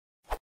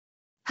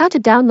How to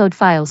download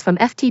files from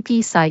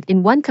FTP site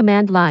in one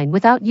command line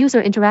without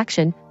user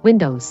interaction,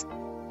 Windows.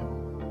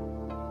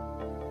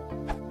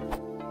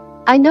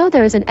 I know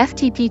there is an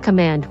FTP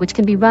command which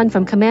can be run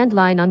from command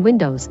line on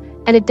Windows,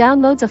 and it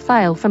downloads a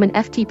file from an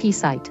FTP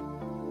site.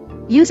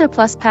 User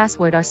plus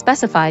password are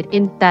specified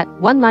in that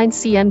one-line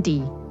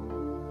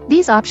CMD.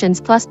 These options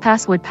plus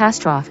password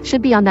pastrof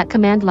should be on that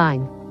command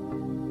line.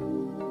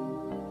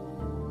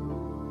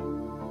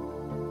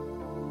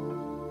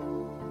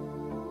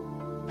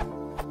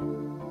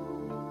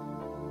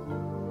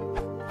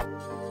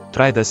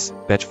 Try this,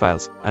 batch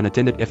files,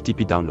 unattended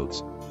FTP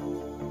downloads.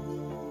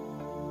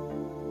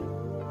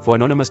 For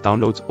anonymous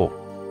downloads or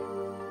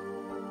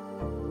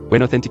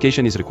when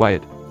authentication is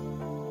required.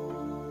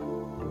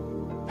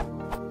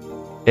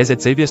 As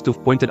Xavier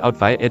Stoof pointed out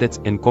via edits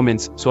and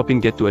comments, swapping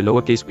get to a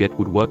lowercase get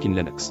would work in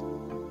Linux.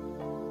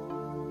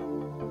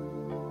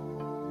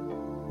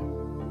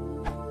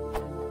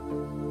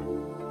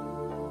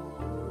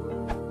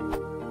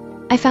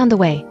 I found the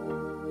way.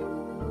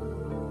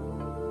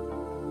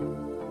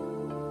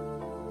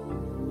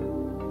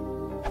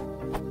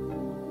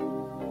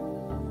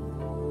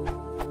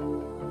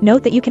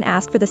 Note that you can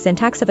ask for the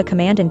syntax of a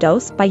command in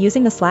DOS by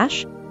using the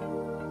 /switch.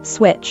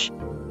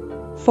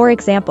 For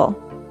example,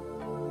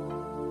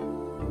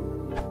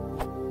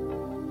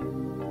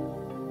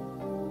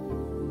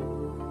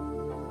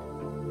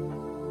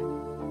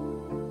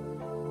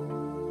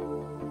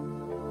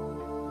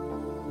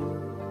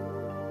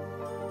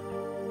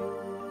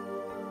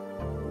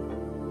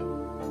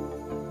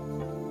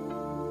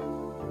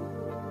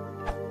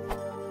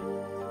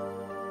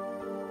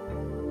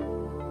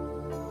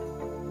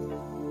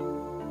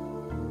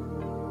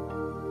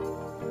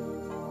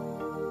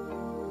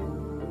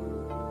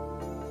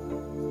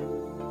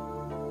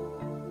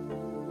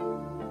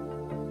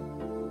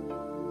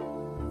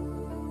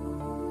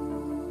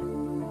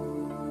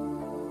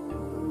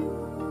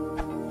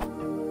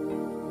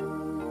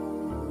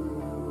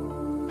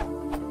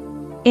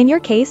 in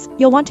your case,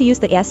 you'll want to use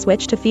the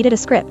switch to feed it a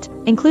script,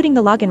 including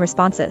the login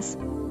responses.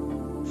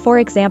 For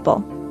example,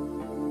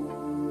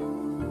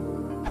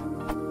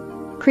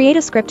 create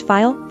a script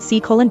file,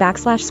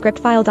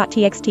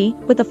 c:\scriptfile.txt,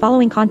 with the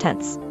following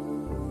contents.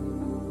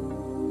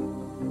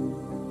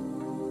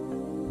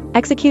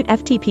 Execute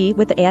FTP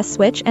with the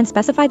switch and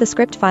specify the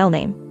script file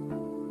name.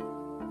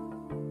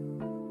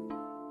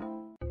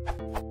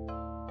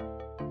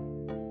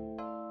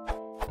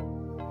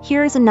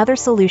 Here is another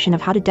solution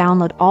of how to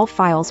download all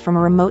files from a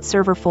remote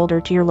server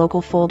folder to your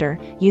local folder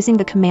using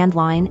the command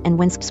line and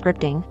WinSCP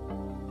scripting.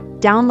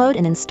 Download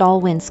and install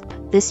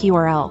WinSCP, this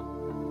URL.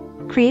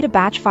 Create a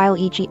batch file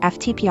e.g.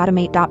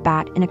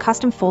 ftpautomate.bat in a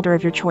custom folder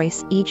of your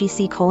choice, e.g.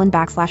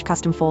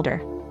 c:\custom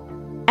folder.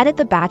 Edit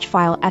the batch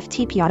file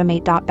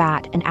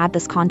ftpautomate.bat and add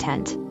this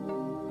content.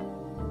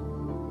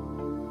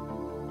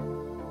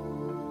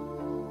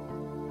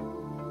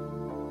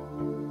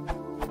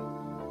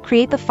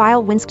 Create the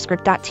file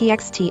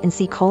winscp-script.txt in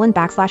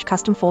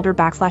c:\custom folder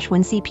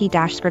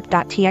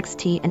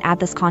 /wincp-script.txt and add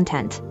this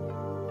content.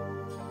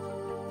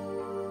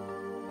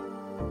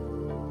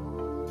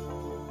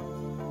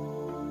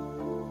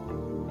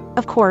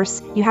 Of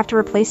course, you have to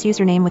replace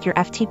username with your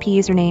FTP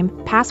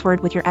username,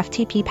 password with your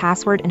FTP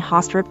password, and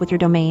hostrip with your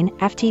domain,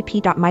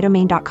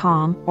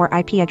 ftp.mydomain.com, or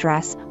IP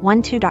address,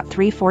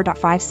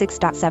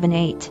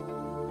 12.34.56.78.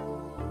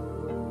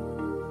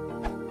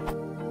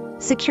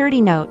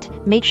 Security note,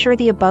 make sure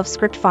the above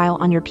script file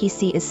on your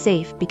PC is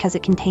safe because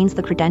it contains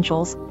the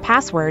credentials,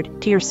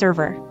 password, to your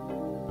server.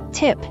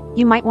 Tip,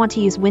 you might want to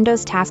use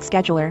Windows Task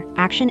Scheduler,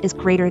 action is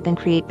greater than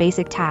create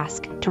basic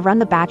task, to run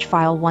the batch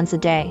file once a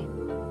day.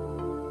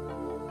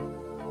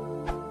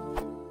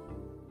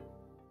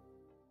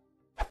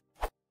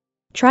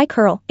 Try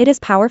curl, it is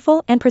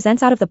powerful and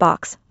presents out of the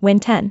box, Win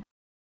 10.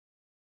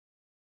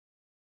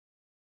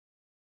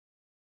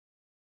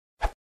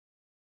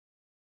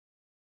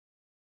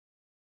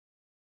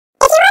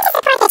 If you want to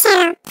support the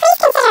channel, please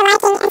consider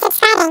liking